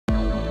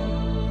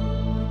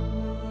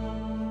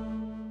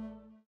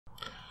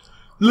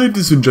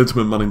Ladies and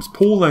gentlemen, my name's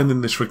Paul, and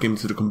in this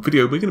Gaming.com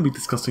video we're going to be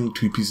discussing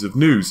two pieces of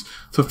news.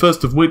 So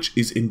first of which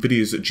is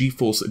Nvidia's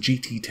GeForce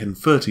GT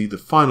 1030. The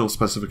final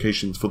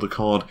specifications for the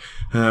card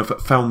have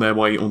found their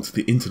way onto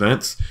the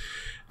internet.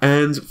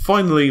 And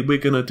finally we're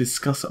going to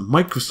discuss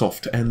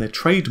Microsoft and their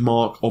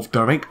trademark of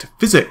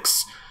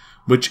DirectX,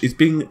 which is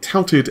being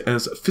touted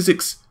as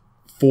physics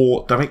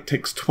for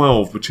DirectX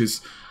 12, which is,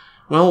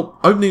 well,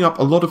 opening up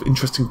a lot of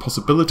interesting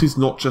possibilities,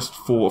 not just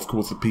for, of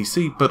course, the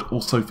PC, but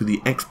also for the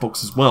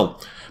Xbox as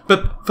well.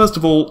 But first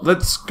of all,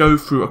 let's go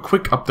through a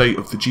quick update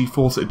of the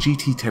GeForce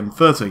GT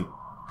 1030.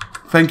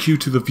 Thank you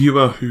to the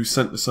viewer who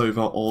sent this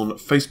over on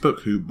Facebook,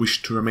 who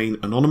wished to remain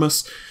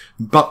anonymous,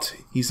 but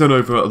he sent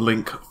over a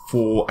link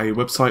for a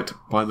website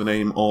by the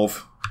name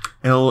of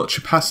El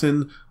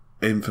Chipasin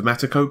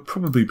Informatico,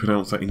 probably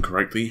pronounced that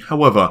incorrectly.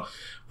 However,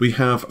 we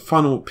have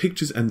final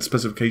pictures and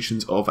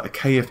specifications of a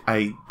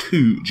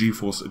KFA2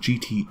 GeForce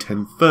GT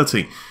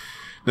 1030.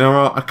 There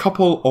are a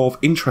couple of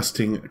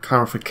interesting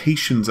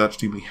clarifications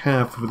actually we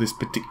have for this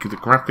particular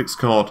graphics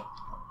card.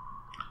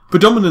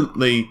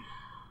 Predominantly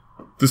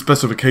the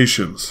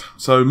specifications.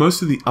 So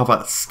most of the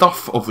other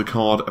stuff of the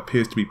card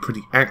appears to be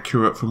pretty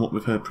accurate from what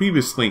we've heard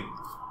previously.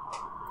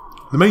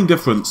 The main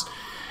difference,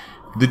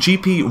 the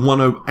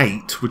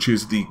GP108, which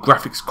is the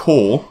graphics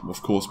core,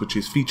 of course, which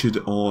is featured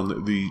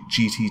on the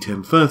GT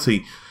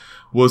 1030,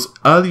 was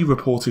early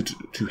reported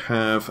to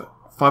have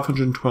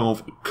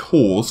 512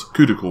 cores,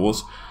 CUDA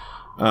cores,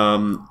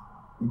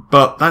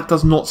 but that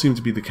does not seem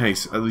to be the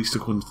case, at least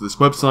according to this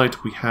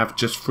website. We have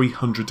just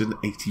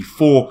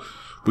 384,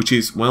 which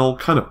is, well,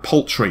 kind of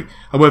paltry.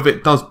 However,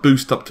 it does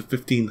boost up to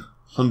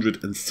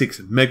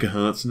 1506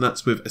 MHz, and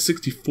that's with a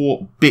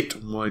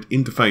 64-bit wide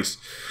interface,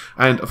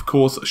 and of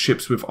course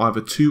ships with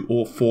either 2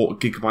 or 4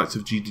 GB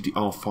of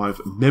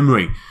GDDR5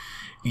 memory.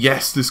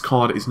 Yes, this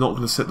card is not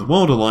going to set the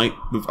world alight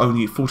with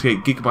only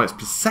 48 GB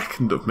per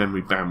second of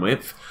memory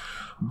bandwidth,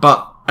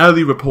 but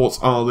early reports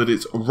are that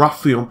it's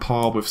roughly on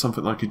par with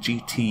something like a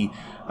GTX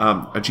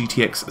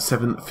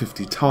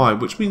 750 Ti,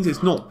 which means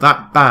it's not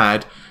that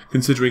bad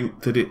considering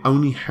that it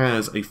only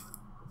has a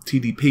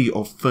TDP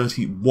of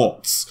 30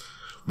 watts.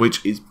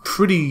 Which is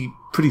pretty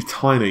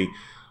tiny.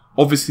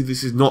 Obviously,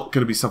 this is not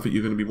going to be something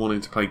you're going to be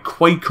wanting to play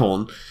Quake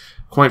on.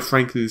 Quite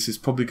frankly, this is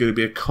probably going to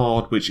be a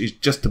card which is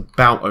just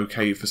about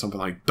okay for something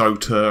like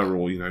Dota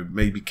or, you know,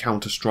 maybe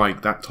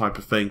Counter-Strike, that type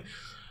of thing.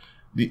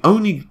 The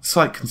only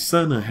slight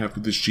concern I have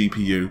with this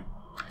GPU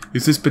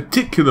is this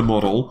particular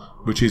model,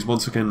 which is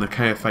once again the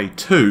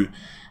KFA2,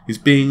 is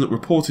being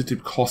reported to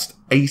cost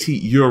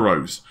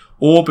 €80,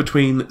 or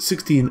between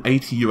 60 and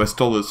 80 US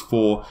dollars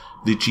for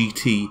the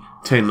GT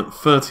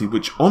 1030,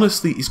 which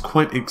honestly is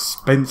quite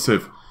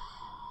expensive.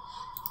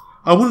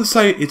 I wouldn't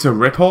say it's a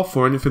rip-off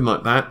or anything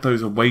like that,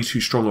 those are way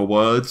too strong of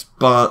words,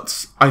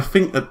 but I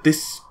think that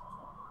this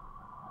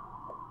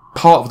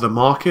part of the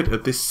market,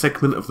 at this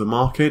segment of the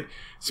market,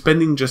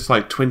 spending just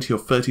like $20 or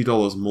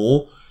 $30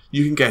 more,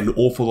 you can get an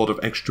awful lot of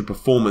extra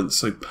performance.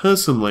 So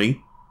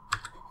personally,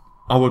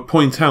 I would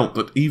point out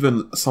that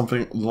even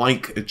something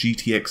like a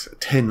GTX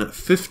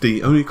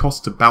 1050 only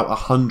costs about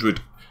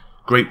 100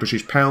 Great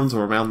British Pounds,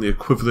 or around the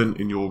equivalent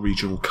in your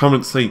regional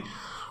currency,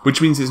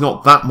 which means it's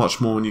not that much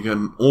more and you get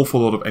an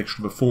awful lot of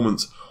extra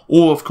performance.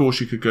 Or of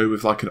course you could go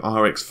with like an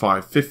RX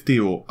 550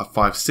 or a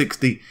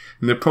 560,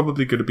 and they're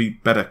probably going to be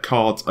better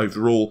cards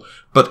overall.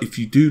 But if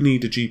you do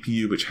need a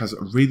GPU which has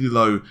a really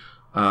low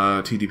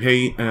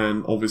TDP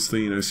and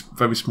obviously, you know,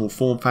 very small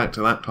form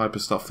factor, that type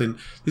of stuff, then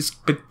this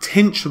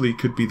potentially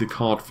could be the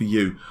card for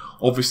you.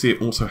 Obviously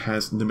it also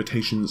has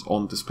limitations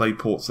on display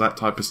ports, that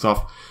type of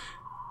stuff.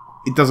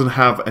 It doesn't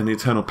have an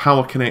internal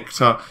power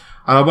connector,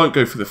 and I won't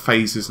go through the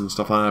phases and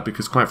stuff like that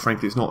because quite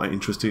frankly it's not that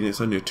interesting.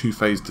 It's only a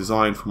two-phase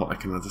design from what I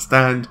can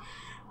understand.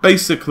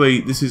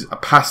 Basically this is a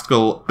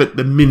Pascal, but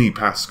the mini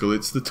Pascal.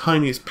 It's the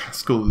tiniest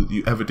Pascal that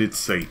you ever did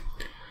see.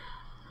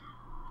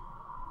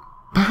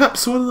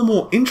 Perhaps one of the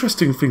more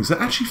interesting things that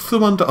actually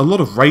flew under a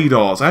lot of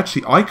radars,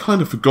 actually I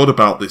kind of forgot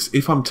about this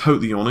if I'm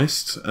totally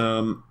honest,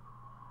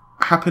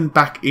 happened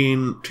back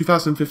in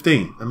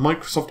 2015, and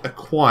Microsoft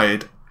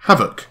acquired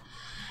Havok.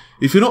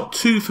 If you're not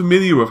too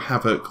familiar with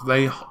Havok,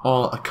 they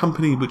are a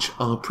company which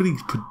are pretty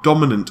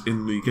predominant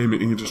in the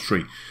gaming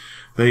industry.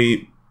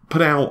 They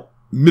put out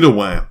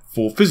middleware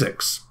for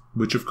physics,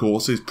 which of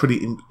course is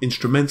pretty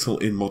instrumental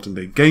in modern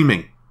day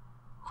gaming.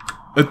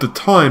 At the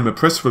time, a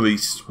press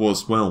release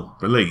was, well,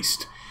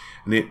 released,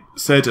 and it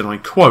said, and I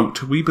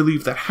quote, "We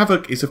believe that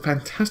Havok is a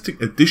fantastic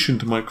addition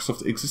to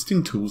Microsoft's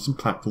existing tools and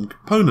platform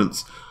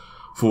components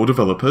for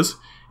developers,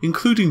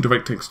 including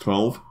DirectX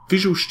 12,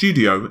 Visual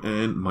Studio,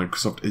 and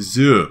Microsoft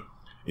Azure."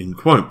 End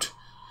quote.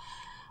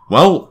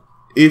 Well,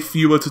 if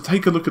you were to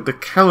take a look at the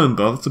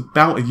calendar, that's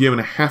about a year and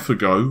a half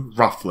ago,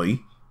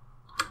 roughly.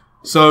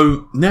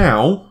 So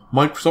now,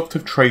 Microsoft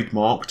have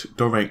trademarked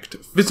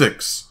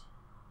DirectX.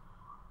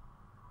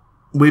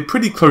 We're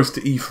pretty close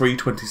to E3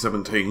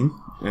 2017,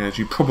 as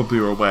you probably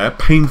are aware,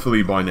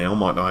 painfully by now,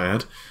 might I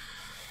add.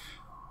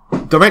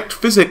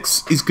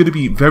 DirectX is going to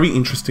be very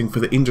interesting for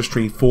the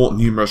industry for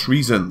numerous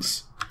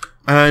reasons.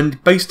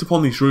 And based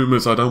upon these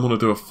rumours, I don't want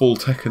to do a full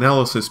tech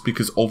analysis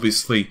because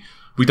obviously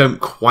we don't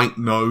quite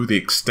know the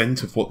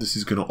extent of what this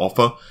is going to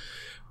offer.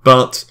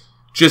 But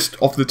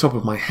just off the top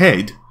of my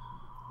head,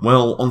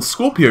 well, on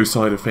Scorpio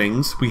side of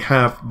things, we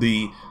have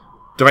the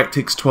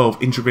DirectX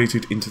 12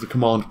 integrated into the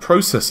command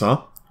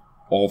processor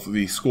of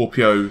the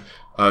Scorpio's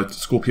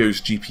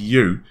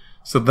GPU.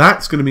 So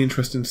that's going to be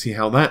interesting to see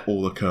how that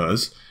all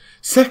occurs.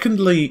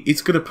 Secondly,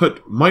 it's going to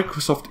put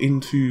Microsoft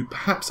into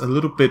perhaps a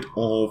little bit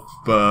of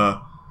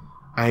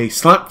a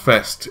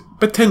slapfest,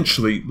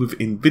 potentially, with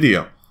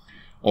Nvidia.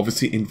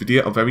 Obviously,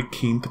 Nvidia are very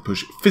keen to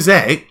push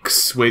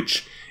PhysX,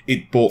 which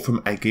it bought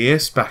from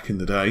Aegis back in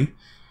the day.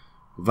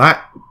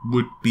 That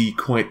would be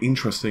quite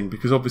interesting,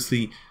 because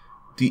obviously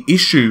the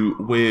issue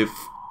with,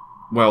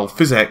 well,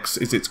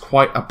 PhysX is it's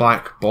quite a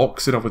black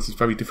box. In other words, it's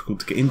very difficult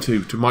to get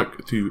into. To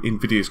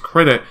Nvidia's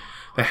credit,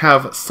 they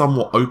have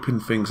somewhat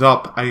opened things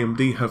up.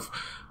 AMD have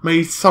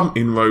made some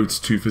inroads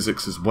to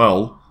PhysX as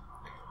well.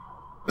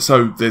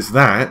 So there's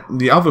that.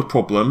 The other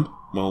problem,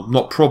 well,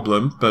 not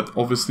problem, but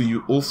obviously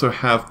you also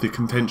have the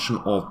contention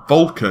of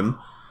Vulkan.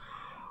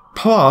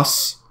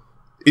 Plus,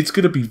 it's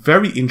going to be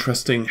very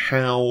interesting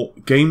how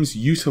games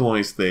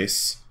utilize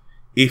this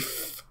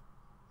if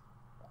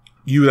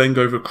you then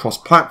go over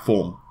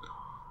cross-platform.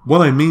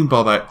 What I mean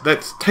by that,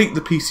 let's take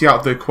the PC out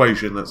of the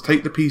equation. Let's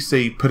take the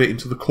PC, put it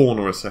into the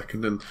corner a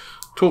second, and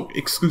talk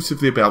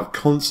exclusively about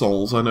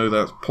consoles. I know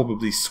that's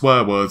probably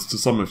swear words to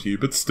some of you,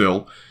 but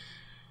still,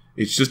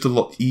 it's just a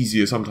lot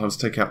easier sometimes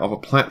to take out other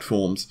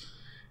platforms.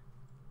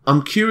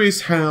 I'm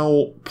curious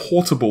how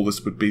portable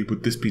this would be.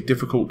 Would this be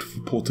difficult for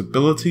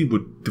portability?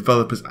 Would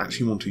developers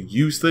actually want to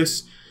use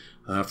this?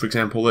 For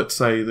example, let's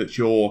say that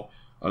you're,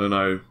 I don't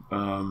know,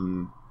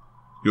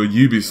 you're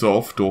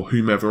Ubisoft or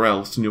whomever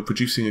else, and you're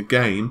producing a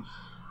game.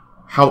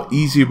 How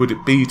easy would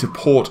it be to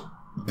port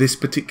this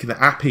particular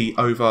API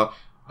over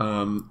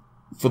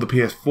for the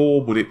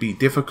PS4? Would it be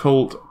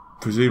difficult?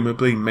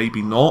 Presumably,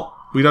 maybe not.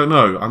 We don't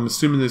know. I'm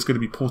assuming there's going to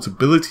be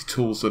portability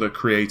tools that are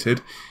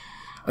created.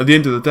 At the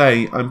end of the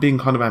day, I'm being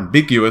kind of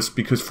ambiguous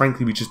because,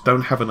 frankly, we just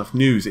don't have enough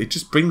news. It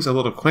just brings a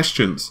lot of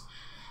questions.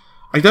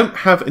 I don't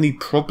have any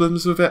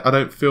problems with it. I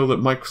don't feel that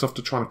Microsoft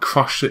are trying to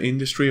crush the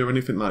industry or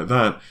anything like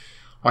that.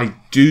 I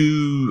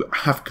do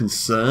have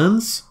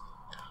concerns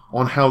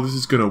on how this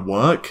is going to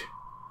work.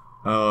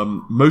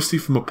 Mostly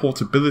from a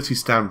portability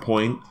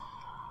standpoint.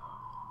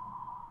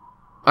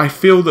 I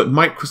feel that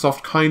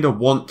Microsoft kind of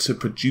want to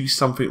produce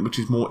something which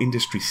is more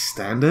industry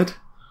standard,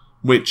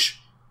 which,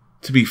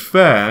 to be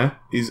fair,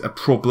 is a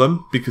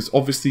problem, because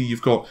obviously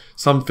you've got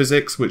some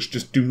physics which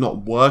just do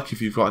not work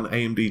if you've got an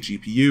AMD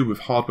GPU with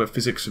hardware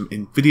physics from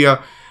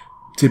Nvidia.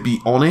 To be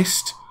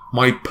honest,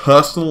 my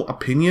personal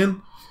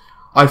opinion,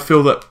 I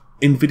feel that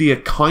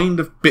Nvidia kind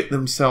of bit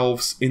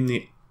themselves in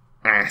the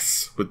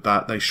ass with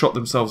that. They shot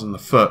themselves in the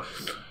foot,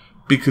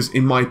 because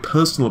in my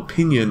personal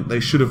opinion,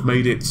 they should have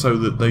made it so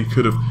that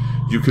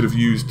you could have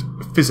used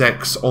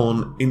physics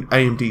on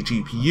AMD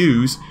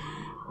GPUs.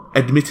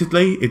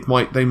 Admittedly,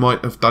 they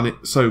might have done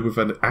it so with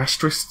an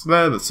asterisk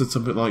there that said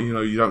something like, you know,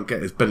 you don't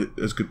get as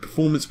good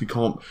performance. We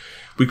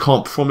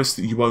can't promise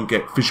that you won't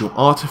get visual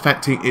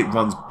artifacting. It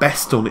runs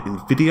best on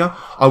Nvidia.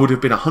 I would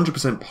have been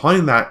 100%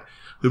 behind that.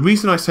 The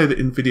reason I say that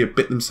Nvidia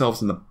bit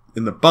themselves in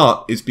the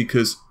butt is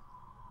because,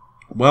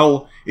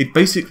 well, it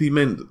basically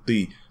meant that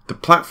the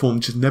platform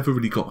just never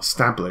really got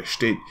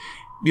established.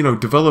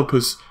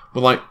 Developers were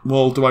like,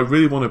 well, do I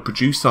really want to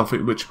produce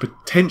something which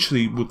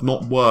potentially would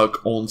not work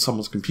on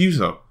someone's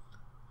computer?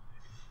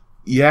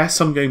 Yeah,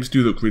 some games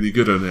do look really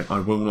good on it,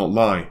 I will not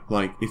lie.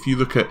 Like, if you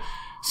look at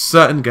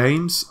certain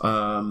games,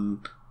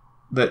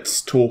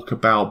 let's talk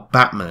about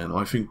Batman.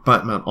 I think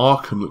Batman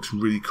Arkham looks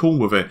really cool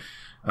with it.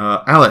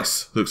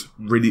 Alice looks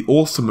really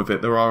awesome with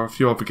it. There are a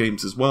few other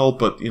games as well,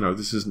 but,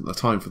 this isn't the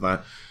time for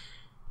that.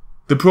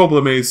 The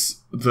problem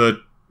is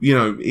that,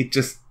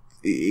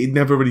 it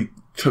never really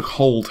took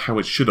hold how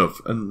it should have,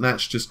 and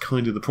that's just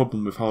kind of the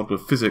problem with hardware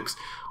physics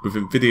with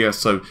Nvidia.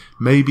 So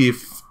maybe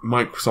if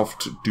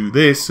Microsoft do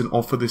this and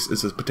offer this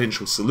as a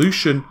potential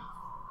solution,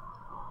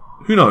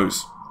 who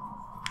knows?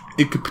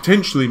 It could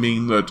potentially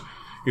mean that,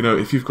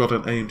 if you've got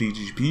an AMD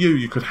GPU,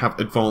 you could have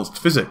advanced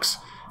physics,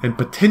 and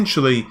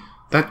potentially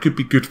that could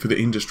be good for the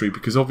industry,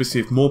 because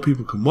obviously if more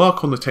people can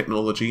work on the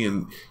technology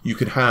and you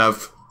could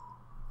have,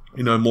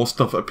 more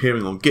stuff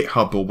appearing on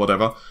GitHub or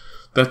whatever,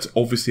 that's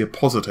obviously a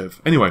positive.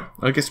 Anyway,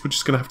 I guess we're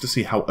just going to have to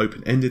see how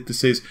open-ended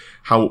this is,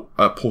 how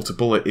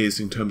portable it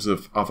is in terms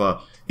of other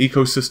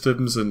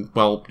ecosystems, and,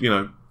 well,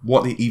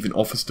 what it even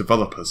offers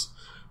developers.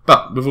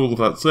 But with all of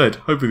that said,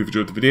 hopefully you've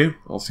enjoyed the video.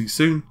 I'll see you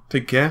soon.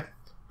 Take care.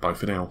 Bye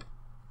for now.